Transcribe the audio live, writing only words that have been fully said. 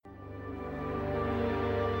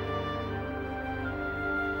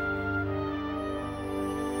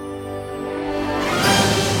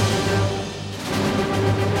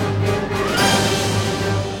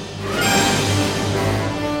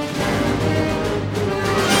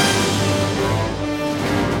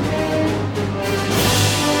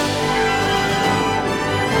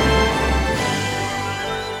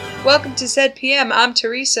welcome to ZPM. I'm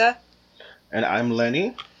Teresa. And I'm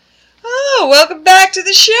Lenny. Oh, welcome back to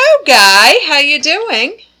the show, Guy. How you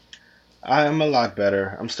doing? I'm a lot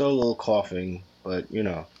better. I'm still a little coughing, but I'm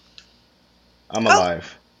Oh,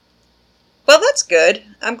 alive. well, that's good.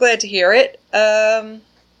 I'm glad to hear it.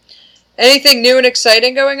 Anything new and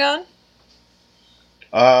exciting going on?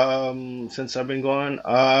 Since I've been gone,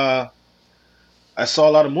 I saw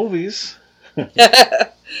a lot of movies.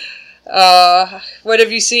 What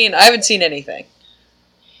have you seen? I haven't seen anything.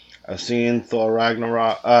 I've seen Thor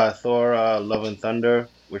Ragnarok, Thor Love and Thunder,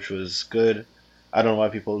 which was good. I don't know why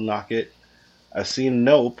people knock it. I've seen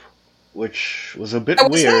Nope, which was a bit How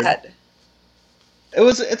was weird. that?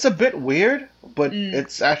 It's a bit weird, but Mm.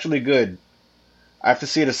 it's actually good. I have to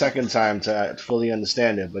see it a second time to fully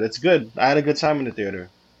understand it, but it's good. I had a good time in the theater.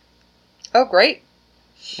 Oh, great.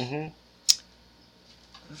 hmm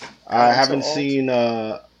God, I I'm so haven't old. seen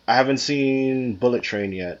I haven't seen Bullet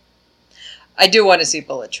Train yet. I do want to see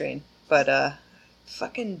Bullet Train, but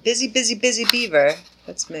fucking busy beaver.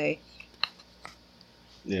 That's me.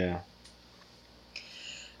 Yeah.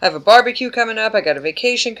 I have a barbecue coming up. I got a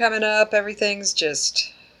vacation coming up. Everything's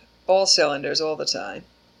just all cylinders all the time.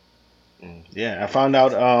 Yeah, I found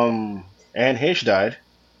out Anne Heche died.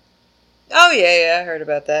 Oh, yeah, I heard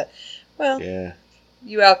about that. Well, Yeah.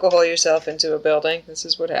 you alcohol yourself into a building. This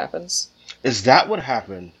is what happens. Is that what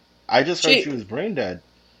happened? I just heard she She, was brain dead.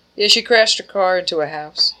 yeah, she crashed her car into a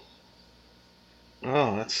house.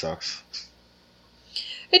 Oh, that sucks.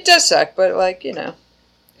 It does suck, but,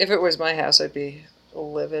 if it was my house, I'd be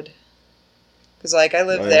livid. Because, I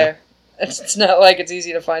live Oh yeah. there. It's not like it's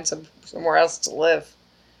easy to find somewhere else to live.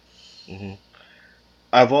 hmm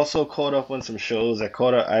I've also caught up on some shows.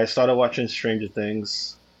 I started watching Stranger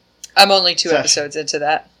Things. I'm only two Sash. episodes into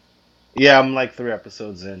that. Yeah, I'm like 3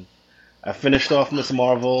 episodes in. I finished off Miss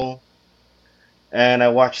Marvel, and I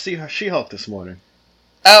watched She-Hulk this morning.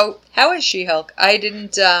 Oh, how is She-Hulk? I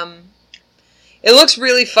didn't, It looks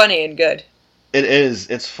really funny and good. It is.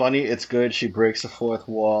 It's funny. It's good. She breaks the fourth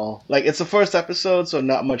wall. Like it's the first episode, so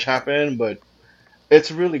not much happened, but it's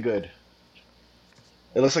really good.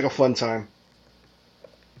 It looks like a fun time.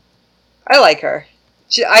 I like her.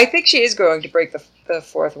 I think she is going to break the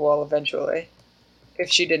fourth wall eventually, if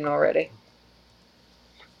she didn't already.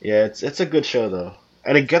 Yeah, it's a good show though,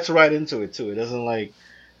 and it gets right into it too. It doesn't like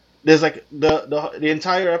there's like the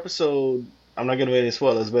entire episode. I'm not gonna give any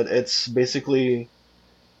spoilers, but it's basically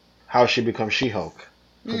how she becomes She-Hulk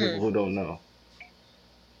for people Hmm. who don't know.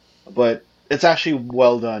 But it's actually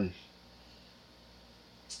well done.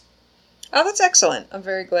 Oh, that's excellent. I'm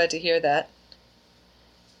very glad to hear that.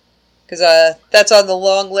 Because that's on the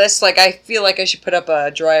long list. I feel like I should put up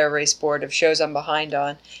a dry erase board of shows I'm behind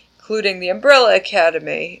on, including The Umbrella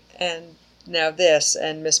Academy, and now this,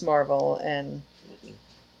 and Miss Marvel, and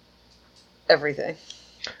everything.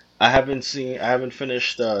 I haven't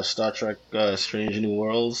finished Star Trek Strange New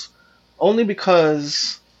Worlds only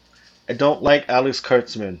because I don't like Alex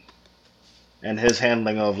Kurtzman and his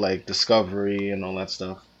handling of like Discovery and all that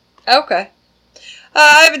stuff. Okay.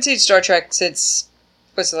 I haven't seen Star Trek since.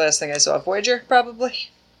 What's the last thing I saw? Voyager, probably?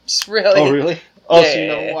 Just Oh, really. really? Oh, so you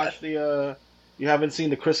never Yeah. watched you haven't seen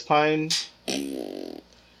the Chris Pine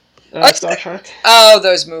Oh, Star Trek?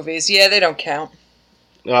 those movies. Yeah, they don't count.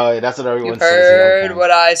 That's what You everyone says. They don't heard count.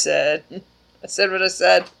 what I said. I said what I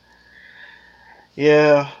said.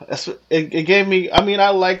 Yeah, it gave me. I mean, I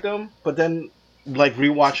liked them, but then like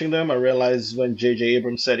rewatching them, I realized when J.J.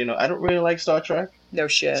 Abrams said, I don't really like Star Trek. No So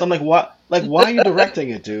shit. I'm like, what? Like, why are you directing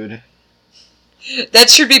it, dude? That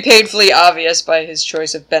should be painfully obvious by his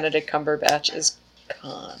choice of Benedict Cumberbatch as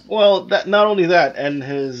Khan. Well, that not only that, and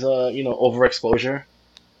his overexposure,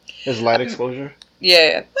 his light exposure.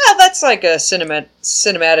 Yeah, well, that's like a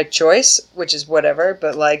cinematic choice, which is whatever,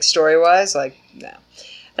 but story-wise, no.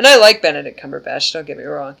 And I like Benedict Cumberbatch, don't get me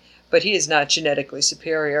wrong, but he is not genetically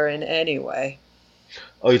superior in any way.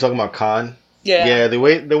 Oh, you're talking about Khan? Yeah, Yeah, the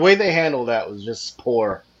way they handled that was just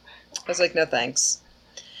poor. I was like, no thanks.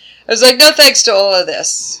 I was like, no thanks to all of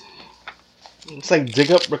this. It's like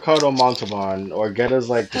dig up Ricardo Montalban or get his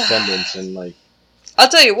like descendants and like. I'll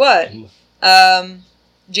tell you what, um,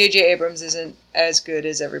 J.J. Abrams isn't as good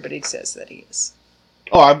as everybody says that he is.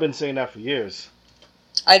 Oh, I've been saying that for years.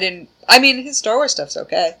 I mean, his Star Wars stuff's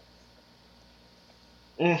okay.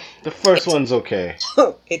 The first It's, one's okay.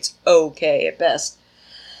 it's okay at best.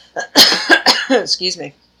 Excuse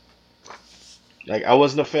me. Like I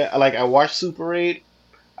wasn't a fan. Like I watched Super 8.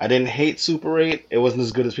 I didn't hate Super 8. It wasn't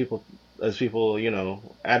as good as people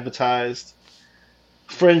advertised.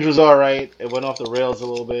 Fringe was all right. It went off the rails a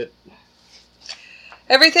little bit.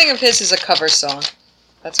 Everything of his is a cover song.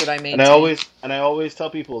 That's what I And I maintain. always tell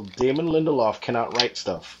people Damon Lindelof cannot write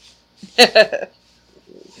stuff.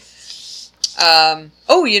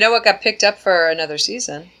 Oh, you know what got picked up for another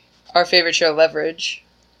season? Our favorite show, Leverage.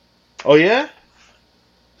 Oh yeah,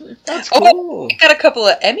 that's Oh, cool. it got a couple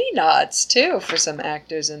of Emmy nods too for some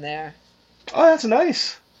actors in there. Oh, that's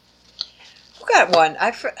nice. Who got one?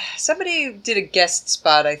 Somebody did a guest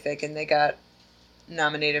spot, I think, and they got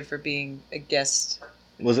nominated for being a guest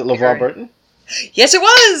Was it LeVar appearance. Burton? Yes, it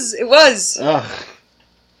was. It was. Ugh.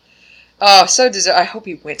 Oh, so deserved. I hope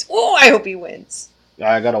he wins. Oh, I hope he wins.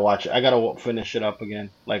 I gotta watch it. I gotta finish it up again.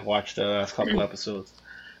 Like watch the last couple episodes.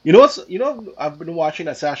 You know what's? You know I've been watching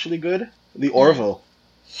that's actually good. The Mm. Orville.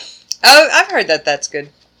 Oh, I've heard that that's good.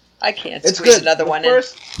 I can't It's squeeze good. another one in.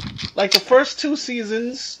 The first two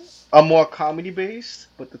seasons are more comedy based,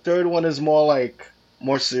 but the third one is more like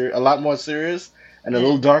more serious, a lot more serious and a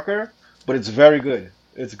little Mm. darker. But it's very good.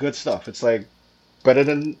 It's good stuff. It's like better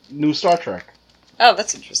than new Star Trek. Oh,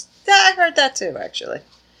 that's interesting. Yeah, I heard that too. Actually,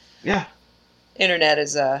 Yeah. internet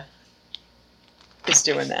is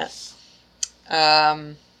doing that.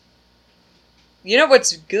 Um, you know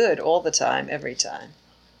what's good all the time, every time.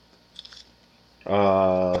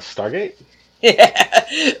 Stargate.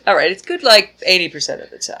 Yeah. All right, it's good like 80% of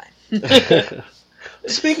the time.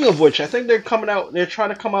 Speaking of which, I think they're coming out. They're trying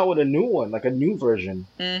to come out with a new one, like a new version,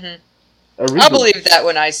 Hmm. a I'll reboot. believe that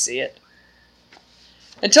when I see it.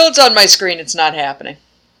 Until it's on my screen, it's not happening.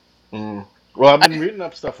 Mm. Well, I've been I, reading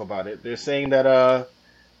up stuff about it. They're saying that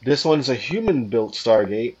this one's a human-built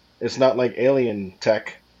Stargate. It's not like alien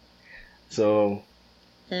tech. So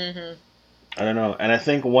hmm I don't know. And I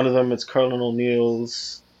think one of them is Colonel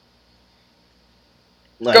O'Neill's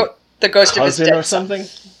like Go the ghost of his cousin or dead son.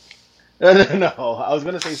 something. No, I was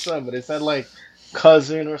gonna say son, but it said like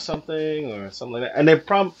cousin or something like that. And they're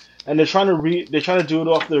trying to they're trying to do it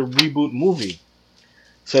off the reboot movie.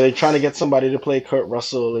 So they're trying to get somebody to play Kurt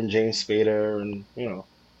Russell and James Spader, and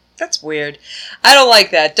That's weird. I don't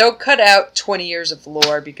like that. Don't cut out 20 years of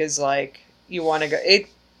lore because, like, you want to go.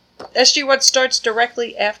 SG1 starts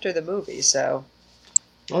directly after the movie, so.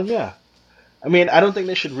 oh yeah. I mean, I don't think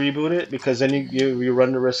they should reboot it because then you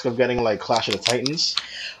run the risk of getting like Clash of the Titans.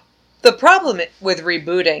 The problem with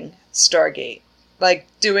rebooting Stargate, like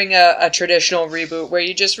doing a traditional reboot where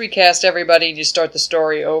you just recast everybody and you start the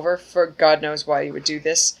story over, for God knows why you would do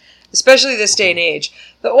this, especially this day and Mhm. age,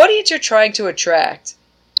 the audience you're trying to attract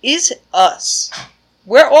is us.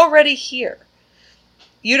 We're already here.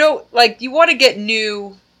 You don't, like, you want to get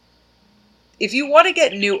new. If you want to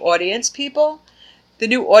get new audience people, the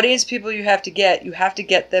new audience people you have to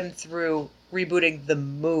get them through rebooting the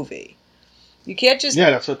movie. You can't just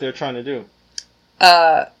Yeah, that's what they're trying to do.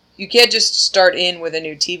 uh, you can't just start in with a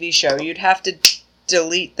new TV show. You'd have to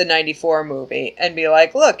delete the '94 movie and be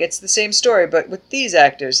like, look, it's the same story, but with these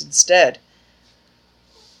actors instead.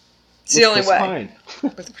 It's the With only Chris way. Pine.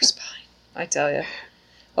 With Chris Pine, I tell you.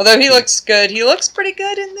 Although he looks good, he looks pretty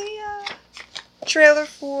good in the trailer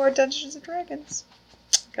for Dungeons and Dragons.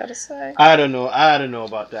 Gotta say. I don't know. I don't know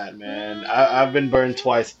about that, man. I've been burned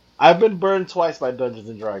twice. I've been burned twice by Dungeons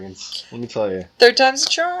and Dragons. Let me tell you. Third time's a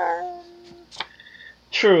charm.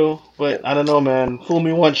 True, but I don't know, man. Fool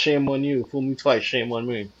me once, shame on you. Fool me twice, shame on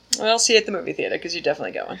me. Well, see you at the movie theater because you're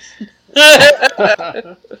definitely going.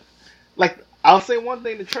 Like, I'll say one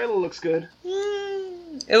thing: the trailer looks good.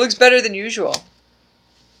 It looks better than usual.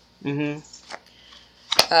 Hmm.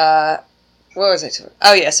 What was I talking?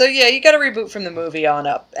 Oh yeah, so yeah, you got to reboot from the movie on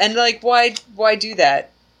up, and like, why do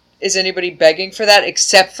that? Is anybody begging for that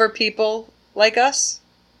except for people like us?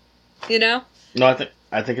 You know, No,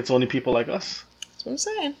 I think it's only people like us. that's what I'm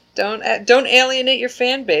saying. Don't alienate your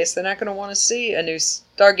fan base. They're not going to want to see a new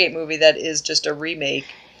Stargate movie that is just a remake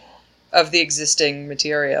of the existing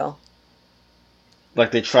material.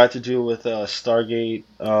 Like they tried to do with Stargate.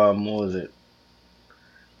 What was it?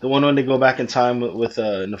 The one when they go back in time with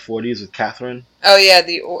in the 40s with Catherine. Oh yeah,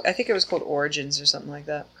 I think it was called Origins or something like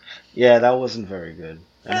that. Yeah, that wasn't very good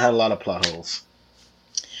and had Well, a lot of plot holes.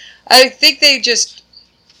 I think they just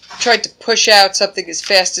tried to push out something as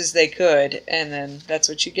fast as they could, and then that's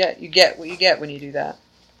what you get. You get what you get when you do that.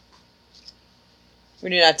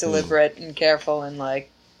 When you're not Hmm. deliberate and careful and like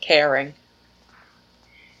caring.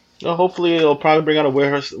 Well, hopefully it'll probably bring out a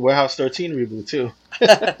Warehouse 13 reboot too.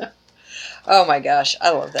 Oh my gosh, I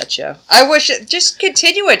love that show. I wish just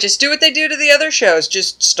continue it. Just do what they do to the other shows.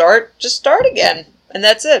 Just start again. And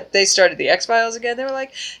that's it. They started the X-Files again. They were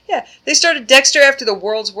like, yeah, they started Dexter after the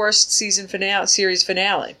world's worst series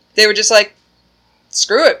finale. They were just like,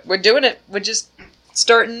 screw it. We're doing it. We're just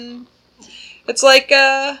starting. It's like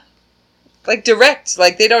direct.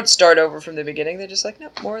 Like they don't start over from the beginning. They're just like, no,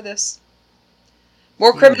 more of this.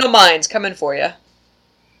 More Criminal Minds coming for you.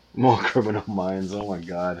 More Criminal Minds. Oh my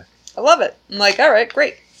god. I love it. I'm like, all right,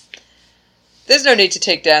 great. There's no need to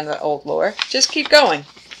take down the old lore. Just keep going.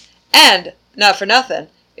 And, not for nothing,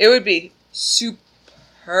 it would be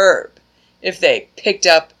superb if they picked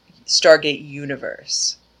up Stargate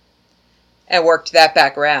Universe and worked that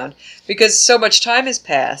back around. Because so much time has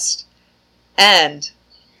passed, and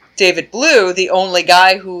David Blue, the only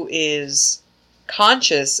guy who is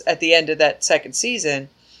conscious at the end of that second season,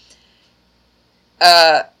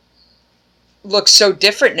 looks so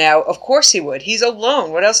different now. Of course he would. He's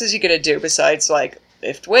alone. What else is he going to do besides, like,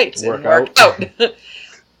 lift weights and work out?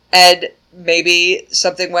 And maybe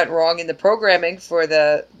something went wrong in the programming for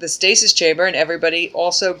the stasis chamber, and everybody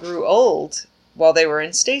also grew old while they were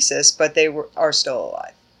in stasis, but they are still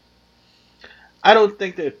alive. I don't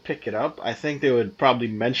think they'd pick it up. I think they would probably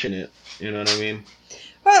mention it. You know what I mean?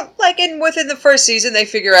 Well, like within the first season, they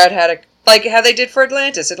figure out how to, like how they did for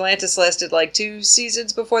Atlantis. Atlantis lasted like 2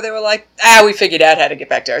 seasons before they were like, we figured out how to get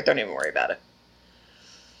back to Earth. Don't even worry about it.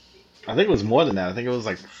 I think it was more than that. I think it was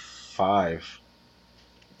like 5.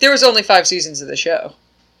 There was only 5 seasons of the show.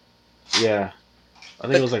 Yeah. I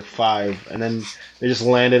think it was like 5. And then they just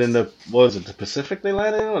landed in the, what was it, the Pacific they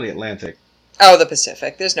landed in or the Atlantic? Oh, the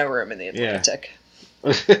Pacific. There's no room in the Atlantic.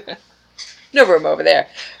 Yeah. No room over there.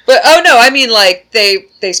 But, I mean, like,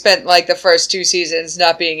 they spent, like, the first 2 seasons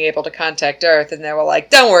not being able to contact Earth, and they were like,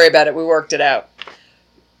 don't worry about it, we worked it out.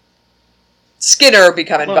 Skinner will be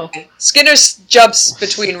coming by. Skinner jumps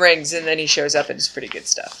between rings, and then he shows up, and it's pretty good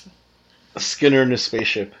stuff. Skinner in the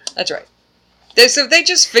spaceship. That's right. So they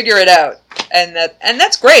just figure it out, and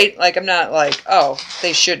that's great. Like, I'm not like,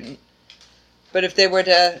 they shouldn't. But if they were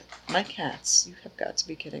to... My cats, you have got to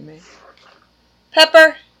be kidding me.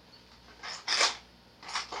 Pepper!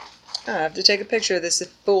 I have to take a picture of this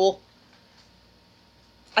fool.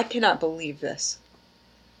 I cannot believe this.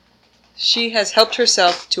 She has helped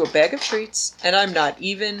herself to a bag of treats, and I'm not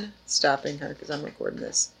even stopping her because I'm recording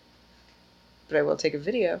this. But I will take a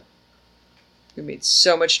video. We made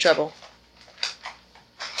so much trouble.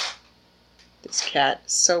 This cat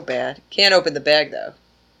is so bad. Can't open the bag, though.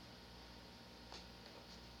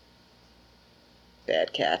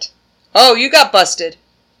 Bad cat. Oh, you got busted.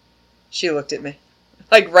 She looked at me.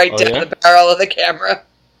 Like right down the barrel of the camera.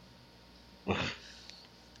 What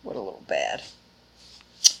a little bad.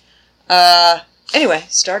 Anyway,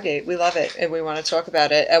 Stargate. We love it, and we want to talk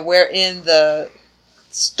about it. And we're in the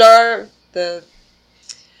Sci-Fi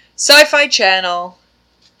Channel.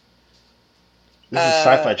 This is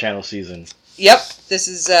Sci-Fi Channel season. Yep. This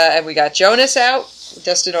is, and we got Jonas out.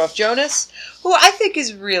 Dustin Off Jonas, who I think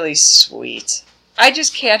is really sweet. I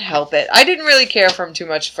just can't help it. I didn't really care for him too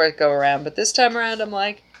much first go around, but this time around I'm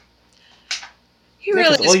like, he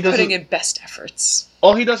really is putting in best efforts.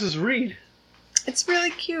 All he does is read. It's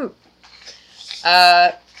really cute.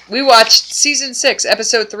 We watched Season 6,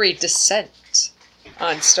 Episode 3, Descent,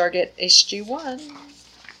 on Stargate SG-1.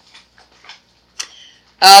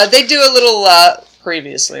 They do a little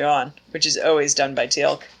previously on, which is always done by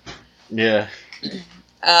Teal'c. Yeah.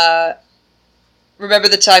 Remember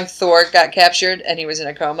the time Thor got captured and he was in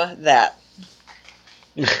a coma? That.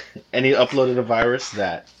 And he uploaded a virus?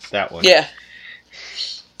 That one. Yeah.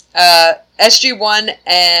 SG-1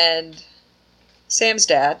 and Sam's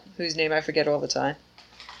dad, whose name I forget all the time.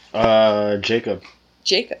 Jacob.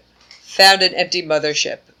 Jacob. Found an empty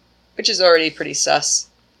mothership, which is already pretty sus.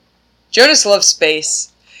 Jonas loves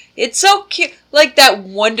space. It's so cute. Like that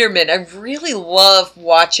wonderment. I really love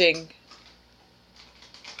watching,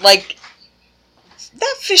 like,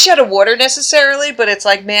 not fish out of water necessarily, but it's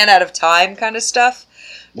like man out of time kind of stuff.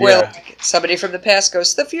 Where like, somebody from the past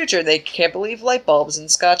goes to the future. They can't believe light bulbs and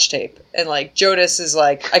Scotch tape. And like Jonas is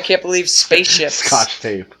like, I can't believe spaceships. Scotch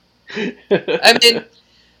tape. I mean,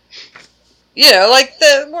 like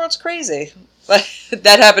the world's crazy. Like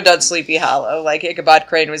that happened on Sleepy Hollow. Like Ichabod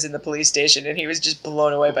Crane was in the police station and he was just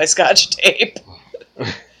blown away by Scotch tape.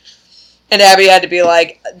 And Abby had to be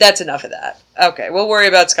like, "That's enough of that. Okay, we'll worry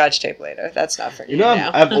about Scotch tape later. That's not for you now."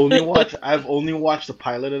 I've only watched the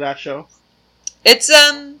pilot of that show. It's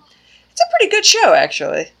a pretty good show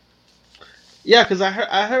actually. Yeah, because I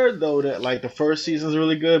heard though that like the first season's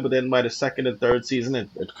really good, but then by the second and third season it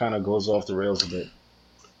kind of goes off the rails a bit.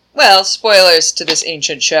 Well, spoilers to this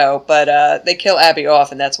ancient show, but they kill Abby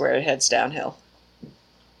off, and that's where it heads downhill.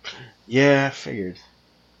 Yeah, I figured.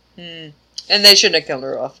 And they shouldn't have killed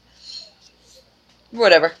her off.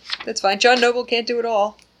 Whatever. That's fine. John Noble can't do it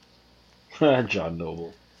all. John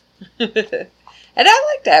Noble. And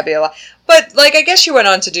I liked Abby a lot. But, like, I guess she went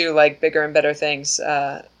on to do, like, bigger and better things.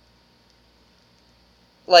 That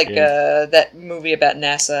movie about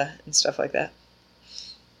NASA and stuff like that.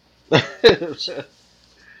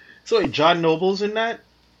 So wait, John Noble's in that?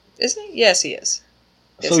 Isn't he? Yes, he is.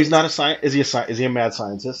 Yes, So he he's is. not a is he a mad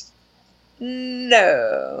scientist?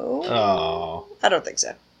 No, Oh, I don't think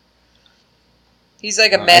so. He's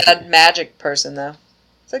like a I think mad magic person, though.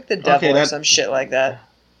 It's like the okay. devil or That some shit like that.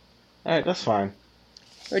 all right. That's fine.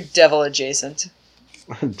 Or devil adjacent.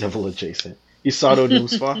 Devil adjacent. Isato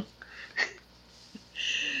Nusfa.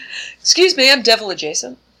 Excuse me, I'm devil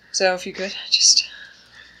adjacent. So if you could, just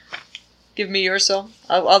give me your soul.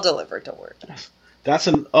 I'll deliver it, don't worry. That's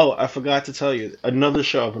an. Oh, I forgot to tell you. Another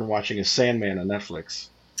show I've been watching is Sandman on Netflix.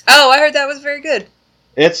 Oh, I heard that was very good.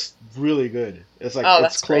 It's really good. It's like Oh, it's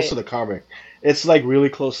that's close great. to the comic. It's like really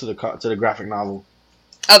close to the graphic novel.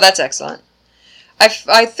 Oh, that's excellent.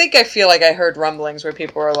 I think I feel like I heard rumblings where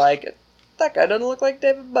people were like, that guy doesn't look like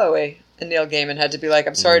David Bowie. And Neil Gaiman had to be like,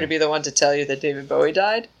 I'm sorry to Mm. be the one to tell you that David Bowie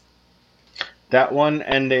died. That one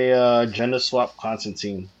and a gender swap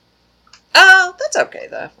Constantine. Oh, that's okay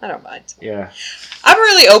though. I don't mind. Yeah. I'm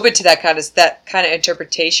really open to that kind of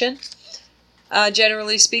interpretation,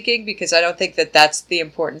 generally speaking, because I don't think that that's the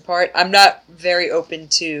important part. I'm not very open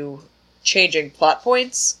to changing plot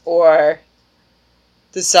points or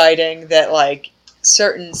deciding that like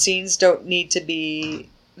certain scenes don't need to be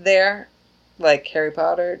there, like Harry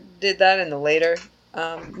Potter did that in the later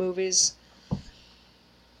movies,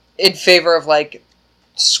 in favor of like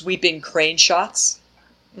sweeping crane shots.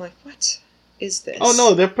 I'm like, what is this? Oh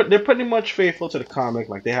no, they're pretty much faithful to the comic.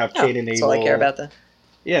 Like they have Oh, Cain and that's Abel. all I care about then.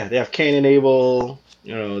 Yeah, they have Cain and Abel.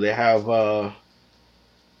 You know, they have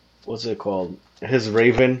what's it called? His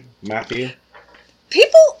Raven, Matthew.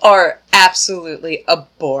 People are absolutely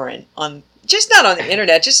abhorrent on just not on the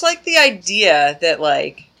internet, just like the idea that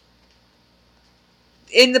like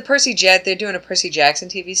in the they're doing a Percy Jackson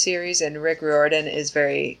TV series, and Rick Riordan is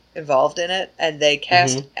very involved in it, and they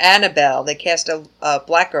cast Hmm. Annabelle. They cast a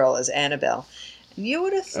black girl as Annabelle. And you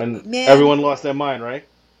would have, And man, everyone lost their mind, right?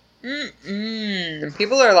 And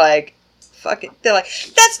people are like, fuck it. They're like,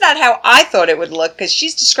 that's not how I thought it would look, because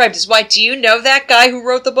she's described as white. Do you know that guy who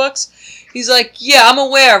wrote the books? He's like, yeah, I'm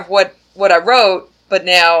aware of what I wrote, but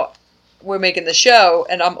now we're making the show,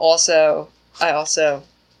 and I also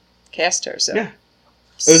cast her, so. Yeah.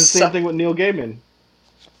 It was the same So- thing with Neil Gaiman.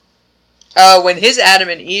 when his Adam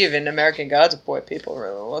and Eve in American Gods, boy, people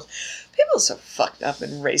are so fucked up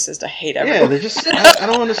and racist. I hate everyone. Yeah, they just I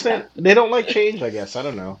don't understand. They don't like change, I guess. I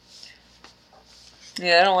don't know.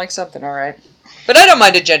 Yeah, I don't like something, alright. But I don't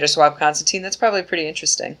mind a gender swap Constantine. That's probably pretty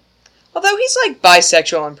interesting. Although he's like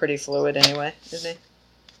bisexual and pretty fluid anyway, isn't he?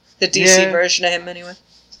 The DC Yeah. version of him anyway.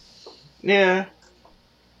 Yeah.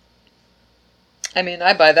 I mean,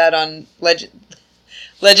 I buy that on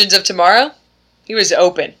Legends of Tomorrow. He was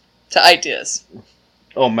open to ideas.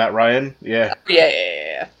 Oh, Matt Ryan. Yeah.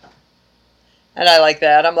 Yeah. And I like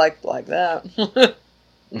that. I'm like that.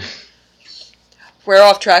 We're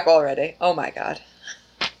off track already. Oh my god.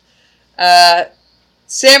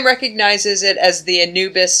 Sam recognizes it as the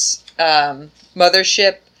Anubis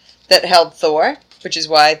mothership that held Thor, which is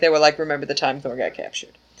why they were like, remember the time Thor got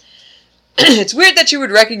captured. It's weird that you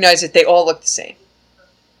would recognize it. They all look the same.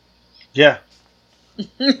 Yeah.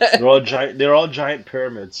 They're all giant. They're all giant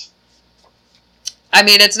pyramids. I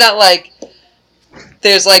mean, it's not like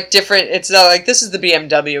there's like different. It's not like this is the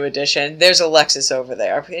BMW edition. There's a Lexus over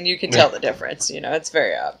there, and you can tell the difference. You know, it's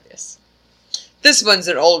very obvious. This one's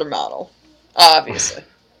an older model, obviously.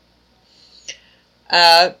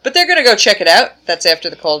 But they're gonna go check it out. That's after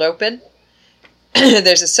the cold open.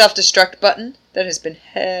 There's a self-destruct button that has been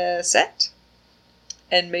set,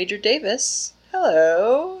 and Major Davis.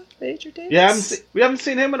 Hello, Major Davis. Yeah, we haven't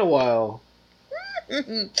seen him in a while.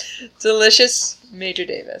 Delicious Major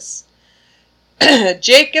Davis.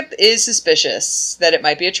 Jacob is suspicious that it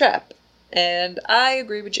might be a trap. And I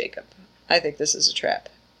agree with Jacob. I think this is a trap.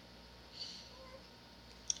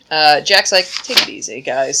 Jack's like, take it easy,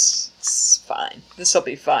 guys. It's fine. This'll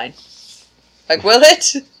be fine. Like, will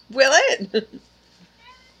it? Will it?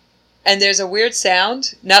 And there's a weird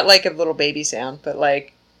sound. Not like a little baby sound, but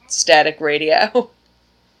like static radio.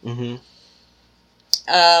 Mm-hmm.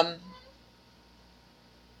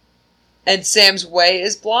 And Sam's way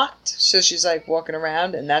is blocked, so she's like walking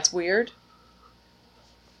around, and that's weird.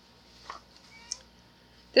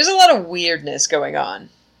 There's a lot of weirdness going on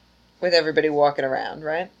with everybody walking around,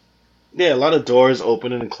 right? Yeah, a lot of doors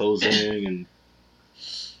opening and closing,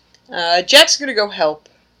 and Jack's gonna go help,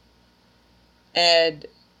 and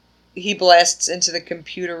he blasts into the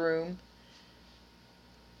computer room,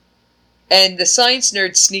 and the science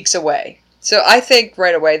nerd sneaks away. So I think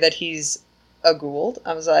right away that he's a Gould.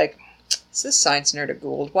 I was like, is this science nerd a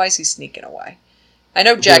Gould? Why is he sneaking away? I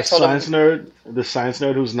know Jack told him. The science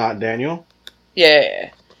nerd who's not Daniel.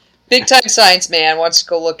 Yeah. Big time science man wants to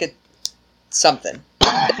go look at something.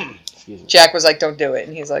 Excuse me. Jack was like, don't do it.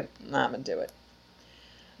 And he's like, nah, I'm going to do it.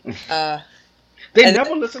 They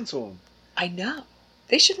never listen to him. I know.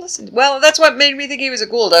 They should listen. Well, that's what made me think he was a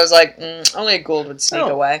Gould. I was like, only a Gould would sneak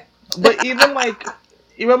away. But even like,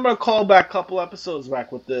 you remember a callback couple episodes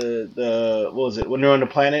back with the what was it, when they're on the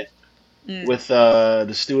planet with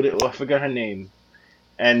the student, I forgot her name,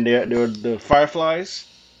 and they were the Fireflies,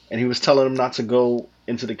 and he was telling them not to go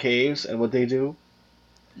into the caves, and what they do,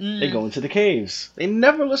 they go into the caves. They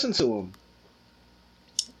never listen to him.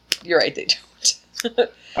 You're right, they don't.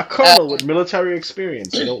 A colonel with military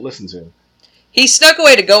experience, they don't listen to him. He snuck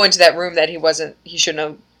away to go into that room that he should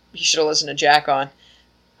have listened to Jack on.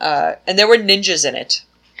 And there were ninjas in it.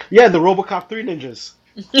 Yeah, the RoboCop 3 ninjas.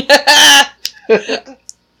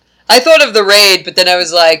 I thought of the raid, but then I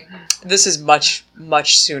was like, this is much,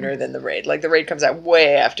 much sooner than the raid. Like, the raid comes out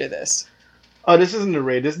way after this. Oh, this isn't the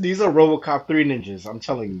raid. These are RoboCop 3 ninjas, I'm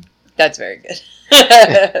telling you. That's very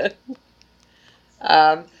good.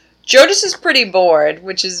 Jonas is pretty bored,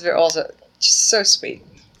 which is also just so sweet.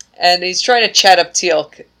 And he's trying to chat up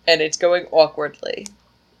Teal'c, and it's going awkwardly.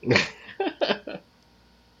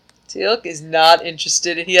 Teal'c is not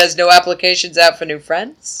interested. He has no applications out for new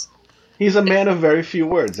friends. He's a man of very few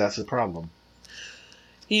words. That's the problem.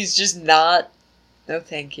 He's just not. No,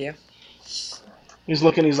 thank you. He's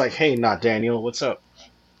looking. He's like, "Hey, not Daniel. What's up?"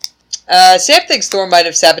 Sam thinks Thor might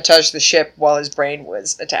have sabotaged the ship while his brain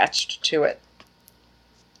was attached to it,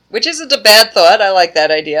 which isn't a bad thought. I like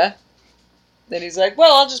that idea. Then he's like,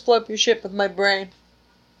 "Well, I'll just blow up your ship with my brain."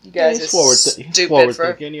 You guys are stupid. He's forward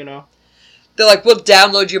thinking, you know. They're like, "We'll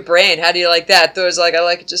download your brain. How do you like that?" Thor's like, "I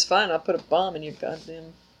like it just fine. I'll put a bomb in your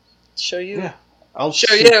goddamn. Show you. Yeah, I'll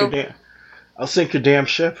show you. I'll sink your damn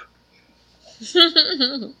ship."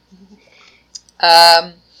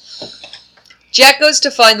 Jack goes to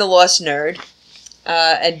find the lost nerd,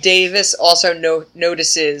 and Davis also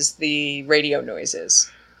notices the radio noises.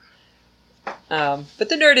 But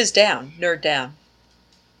the nerd is down. Nerd down.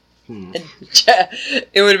 And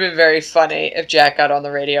it would have been very funny if Jack got on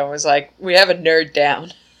the radio and was like, "We have a nerd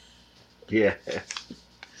down." Yeah.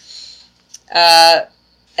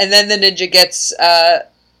 And then the ninja gets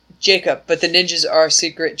Jacob, but the ninjas are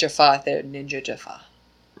secret Jaffa. They're Ninja Jaffa.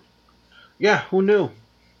 Yeah, who knew?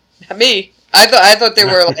 Not me. I thought they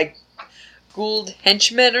were like Gould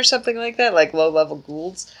henchmen or something like that, like low-level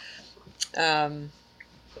Goulds. And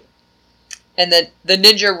then the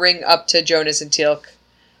ninja ring up to Jonas and Teal'c.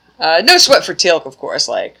 No sweat for Teal'c, of course.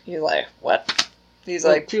 Like, he's like, what? He's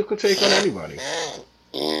like... Teal'c could take on anybody.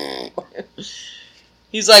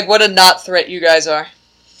 He's like, what a not threat you guys are.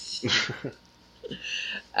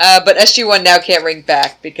 But SG-1 now can't ring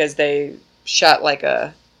back because they shot like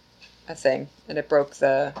a thing, and it broke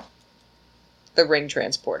the ring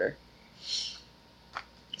transporter.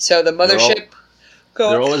 So the mothership...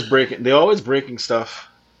 They're always breaking stuff.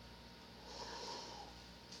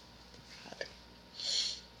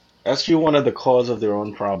 SG-1 are the cause of their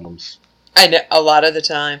own problems. I know, a lot of the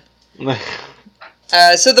time.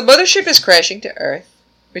 So the mothership is crashing to Earth,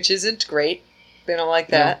 which isn't great. They don't like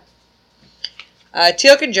that.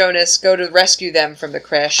 Teal'c and Jonas go to rescue them from the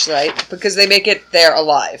crash site because they make it there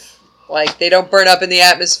alive. Like, they don't burn up in the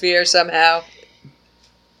atmosphere somehow.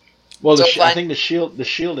 Well, I think the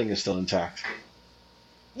shielding is still intact.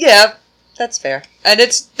 Yeah, that's fair. And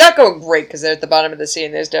it's not going great because they're at the bottom of the sea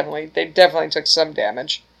and they definitely took some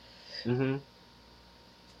damage. Mm-hmm.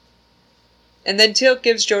 And then Teal'c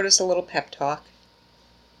gives Jonas a little pep talk.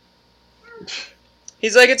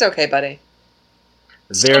 He's like, "It's okay, buddy.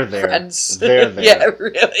 They're there. Friends." They're there. Yeah,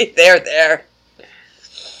 really, they're there.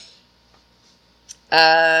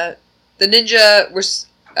 The ninja was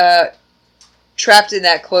trapped in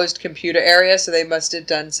that closed computer area, so they must have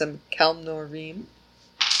done some Kelnorim.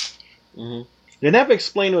 Mm-hmm. They never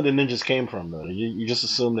explain where the ninjas came from, though. You just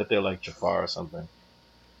assume that they're like Jafar or something.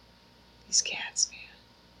 These cats, man.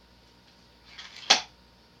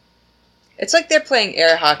 It's like they're playing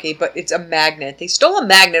air hockey, but it's a magnet. They stole a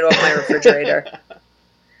magnet off my refrigerator.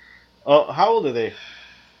 Oh, how old are they?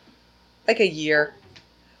 Like a year.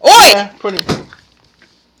 Oi! Yeah, pretty.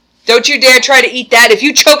 Don't you dare try to eat that. If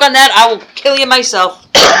you choke on that, I will kill you myself.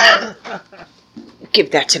 Give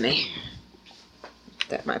that to me. Put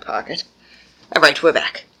that in my pocket. Alright, we're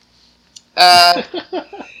back.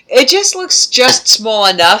 It just looks just small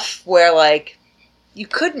enough where, like, you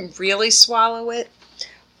couldn't really swallow it.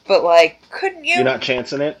 But, like, couldn't you? You're not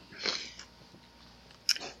chancing it?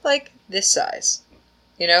 Like, this size.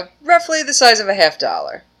 You know, roughly the size of a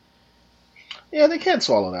 $50. Yeah, they can't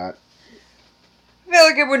swallow that. feel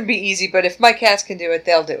like it wouldn't be easy, but if my cats can do it,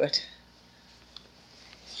 they'll do it.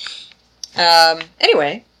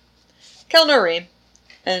 Anyway, Kelnorine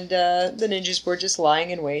and the ninjas were just lying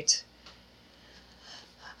in wait.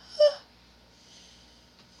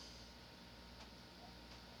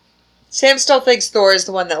 Sam still thinks Thor is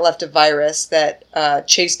the one that left a virus that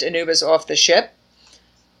chased Anubis off the ship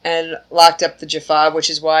and locked up the Jaffa, which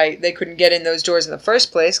is why they couldn't get in those doors in the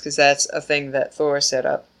first place, because that's a thing that Thor set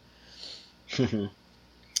up.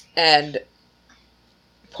 And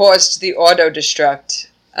paused the auto-destruct,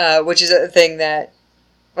 which is a thing that,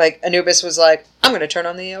 like, Anubis was like, I'm going to turn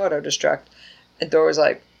on the auto-destruct. And Thor was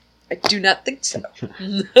like, I do not think so.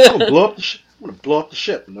 I'm going to blow up the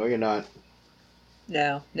ship. No, you're not.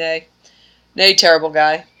 No, nay. Nay, terrible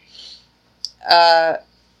guy. And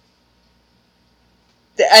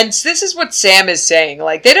this is what Sam is saying.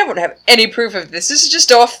 Like, they don't have any proof of this. This is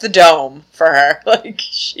just off the dome for her. Like,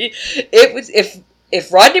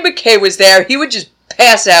 if Rodney McKay was there, he would just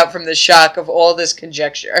pass out from the shock of all this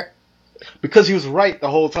conjecture. Because he was right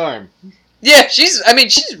the whole time. Yeah, she's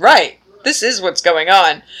right. This is what's going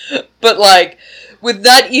on. But, like, with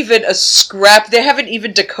not even a scrap, they haven't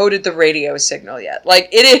even decoded the radio signal yet. Like,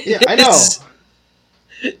 it is... Yeah, I know.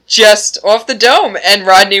 Just off the dome, and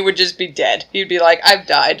Rodney would just be dead. He'd be like, I've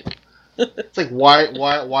died. It's like,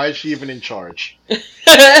 why is she even in charge?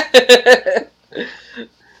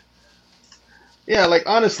 Yeah, like,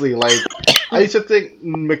 honestly, like, I used to think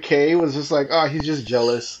McKay was just like, oh, he's just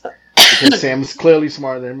jealous because Sam's clearly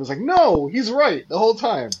smarter than him. It was like, no, he's right the whole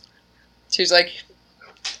time. She's like,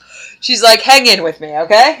 hang in with me,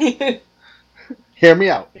 okay? Hear me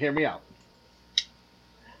out. Oh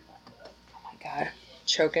my god,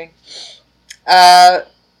 choking. The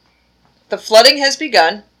flooding has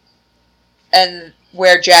begun, and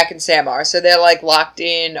where Jack and Sam are, so they're like locked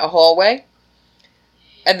in a hallway,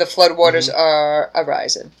 and the floodwaters are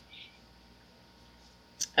arising.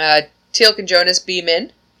 Teal'c and Jonas beam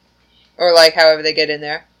in, or like however they get in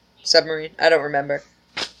there, submarine. I don't remember.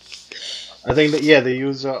 I think that they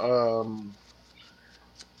use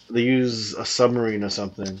a submarine or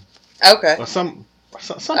something. Okay. Or something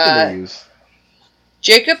they use.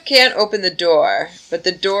 Jacob can't open the door, but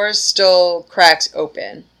the door still cracks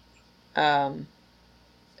open. And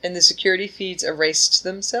the security feeds erased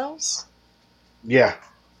themselves. Yeah.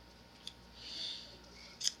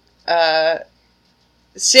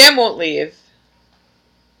 Sam won't leave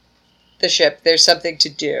the ship. There's something to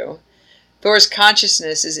do. Thor's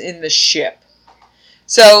consciousness is in the ship.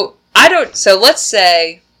 So let's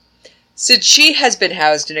say, since she has been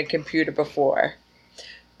housed in a computer before,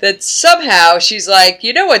 that somehow she's like,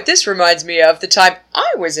 you know what this reminds me of? The time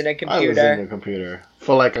I was in a computer. I was in a computer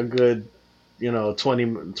for like a good,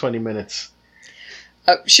 20 minutes.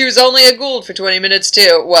 She was only a Goa'uld for 20 minutes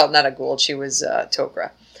too. Well, not a Goa'uld. She was Tok'ra.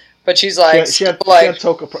 But she's like... She had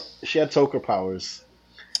Tok'ra powers.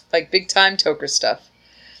 Like big time Tok'ra stuff.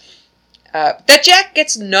 That Jack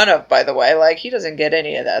gets none of, by the way. Like, he doesn't get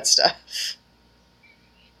any of that stuff.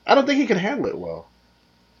 I don't think he can handle it well.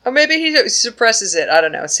 Or maybe he suppresses it. I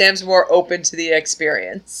don't know. Sam's more open to the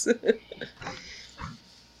experience.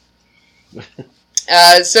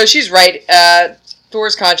 So she's right.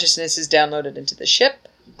 Thor's consciousness is downloaded into the ship.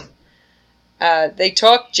 They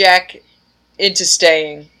talk Jack into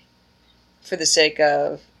staying for the sake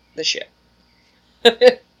of the ship.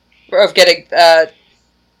 Of getting...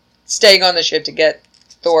 staying on the ship to get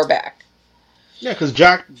Thor back. Yeah, because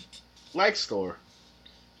Jack likes Thor.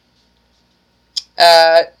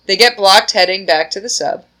 They get blocked heading back to the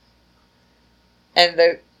sub. And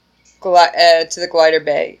to the glider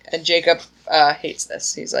bay. And Jacob hates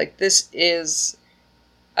this. He's like, this is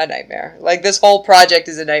a nightmare. Like, this whole project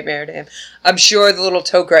is a nightmare to him. I'm sure the little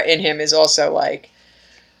Tok'ra in him is also like,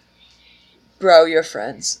 bro, your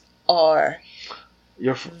friends are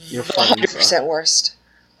your friends 100% worst.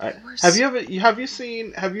 Have you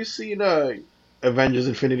seen Avengers: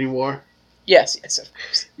 Infinity War? Yes, of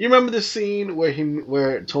course. You remember the scene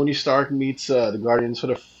where Tony Stark meets the Guardians for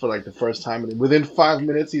the first time, and within 5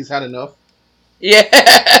 minutes he's had enough. Yeah,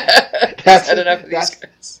 that's had enough of these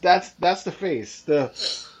guys. That's the face.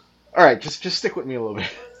 All right, just stick with me a little bit.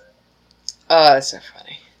 Oh, that's so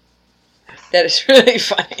funny. That is really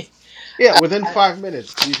funny. Yeah, within 5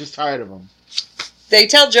 minutes he's just tired of him. They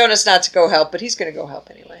tell Jonas not to go help, but he's going to go help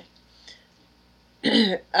anyway.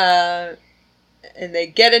 And they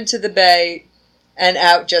get into the bay and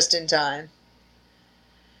out just in time.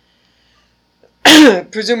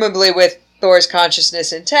 Presumably with Thor's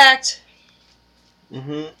consciousness intact.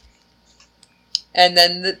 Mm-hmm. And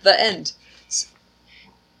then the end.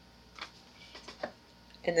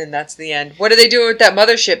 And then that's the end. What are they doing with that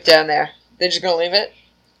mothership down there? They're just gonna leave it?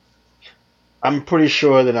 I'm pretty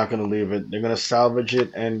sure they're not going to leave it. They're going to salvage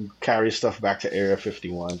it and carry stuff back to Area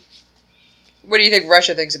 51. What do you think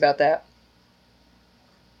Russia thinks about that?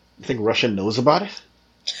 You think Russia knows about it?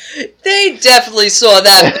 They definitely saw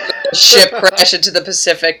that ship crash into the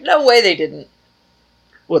Pacific. No way they didn't.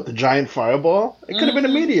 What, the giant fireball? It could have been a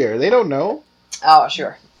meteor. They don't know. Oh,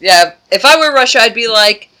 sure. Yeah, if I were Russia, I'd be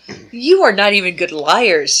like, you are not even good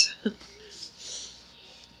liars.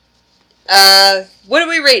 What are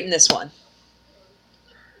we rating this one?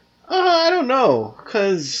 I don't know,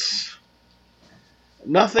 because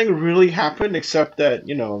nothing really happened except that,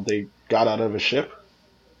 they got out of a ship.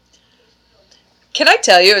 Can I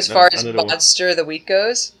tell you, as far as Another one. Monster of the Week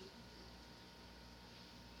goes,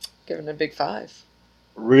 giving it a big 5.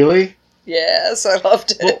 Really? Yes, I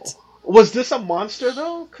loved it. Well, was this a monster,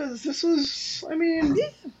 though? Because this was,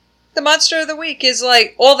 The Monster of the Week is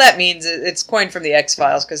like, all that means it's coined from the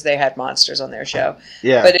X-Files because they had monsters on their show.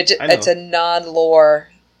 Yeah, But it's a non-lore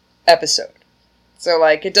episode. So,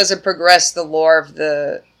 like, it doesn't progress the lore of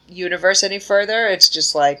the universe any further. It's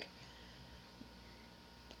just like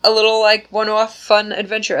a little, like, one-off fun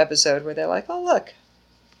adventure episode where they're like, oh, look.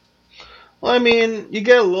 Well, you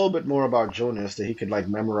get a little bit more about Jonas that he could, like,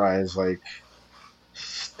 memorize, like,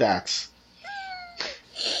 stats.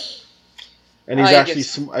 And he's actually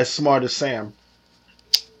as smart as Sam.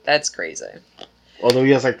 That's crazy. Although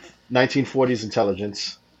he has, like, 1940s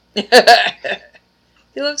intelligence.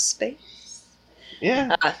 He loves space.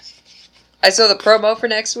 Yeah. I saw the promo for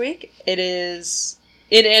next week. It is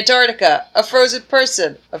in Antarctica, a frozen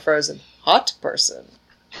hot person.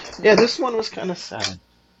 Yeah, this one was kind of sad.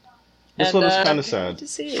 This one was kind of sad.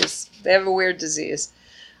 Disease. They have a weird disease.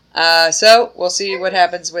 So, we'll see what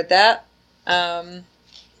happens with that. Got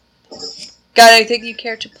anything you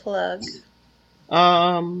care to plug?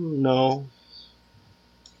 No.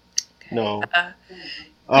 Okay. No.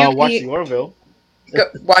 Watch the Orville. Go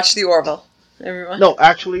watch the Orville, everyone. No,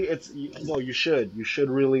 actually, you should. You should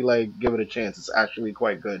really, like, give it a chance. It's actually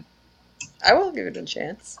quite good. I will give it a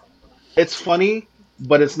chance. It's funny,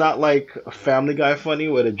 but it's not like a Family Guy funny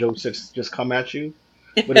where the jokes just come at you.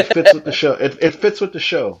 But it fits with the show. It fits with the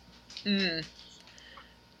show.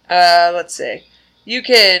 Let's see. You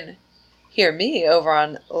can hear me over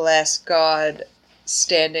on Last God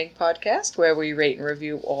Standing podcast, where we rate and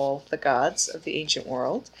review all the gods of the ancient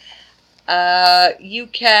world. There'll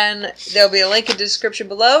be a link in the description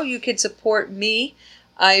below. You can support me.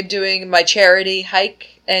 I'm doing my charity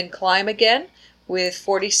hike and climb again with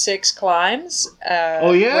 46 climbs.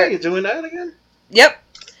 You're doing that again? Yep.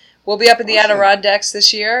 We'll be up in the Awesome. Adirondacks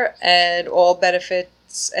this year, and all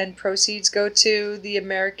benefits and proceeds go to the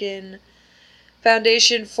American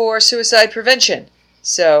Foundation for Suicide Prevention.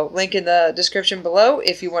 So, link in the description below.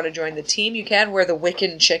 If you want to join the team, you can. We're the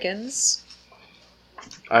Wiccan Chickens.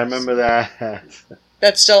 I remember that.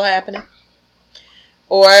 That's still happening.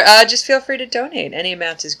 Or just feel free to donate. Any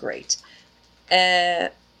amount is great.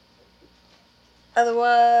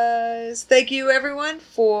 Otherwise, thank you everyone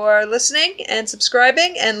for listening and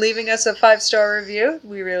subscribing and leaving us a 5-star review.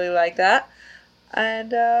 We really like that.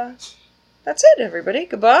 And that's it, everybody.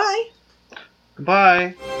 Goodbye.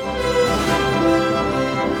 Goodbye.